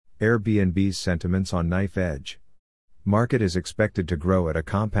Airbnb's sentiments on knife edge. Market is expected to grow at a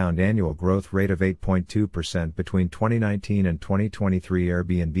compound annual growth rate of 8.2% between 2019 and 2023.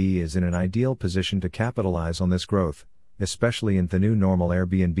 Airbnb is in an ideal position to capitalize on this growth, especially in the new normal.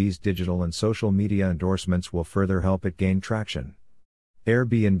 Airbnb's digital and social media endorsements will further help it gain traction.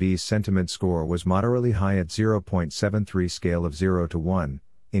 Airbnb's sentiment score was moderately high at 0.73 scale of 0 to 1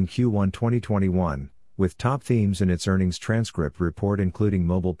 in Q1 2021, with top themes in its earnings transcript report including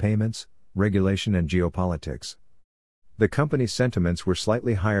mobile payments, regulation and geopolitics. The company's sentiments were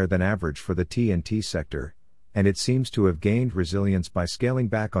slightly higher than average for the T&T sector, and it seems to have gained resilience by scaling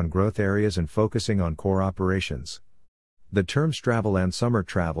back on growth areas and focusing on core operations. The terms travel and summer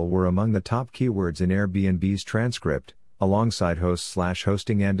travel were among the top keywords in Airbnb's transcript, alongside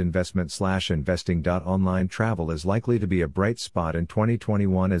host/hosting and investment/investing. Online travel is likely to be a bright spot in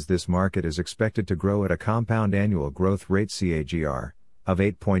 2021 as this market is expected to grow at a compound annual growth rate (CAGR) of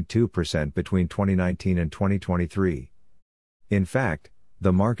 8.2% between 2019 and 2023. In fact,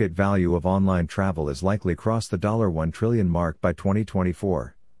 the market value of online travel is likely cross the $1 trillion mark by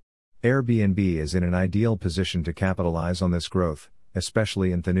 2024. Airbnb is in an ideal position to capitalize on this growth,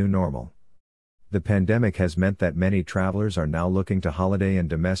 especially in the new normal. The pandemic has meant that many travelers are now looking to holiday in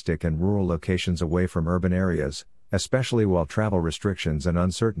domestic and rural locations away from urban areas, especially while travel restrictions and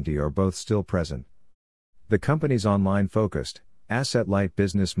uncertainty are both still present. The company's online-focused, asset-light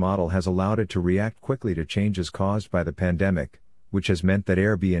business model has allowed it to react quickly to changes caused by the pandemic, which has meant that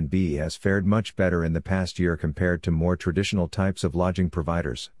Airbnb has fared much better in the past year compared to more traditional types of lodging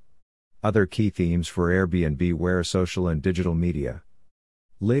providers. Other key themes for Airbnb were social and digital media.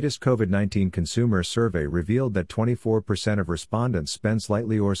 Latest COVID-19 consumer survey revealed that 24% of respondents spend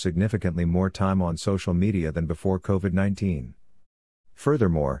slightly or significantly more time on social media than before COVID-19.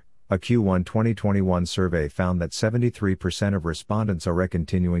 Furthermore, a Q1 2021 survey found that 73% of respondents are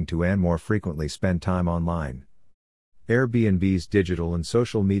continuing to and more frequently spend time online. Airbnb's digital and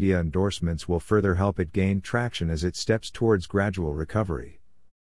social media endorsements will further help it gain traction as it steps towards gradual recovery.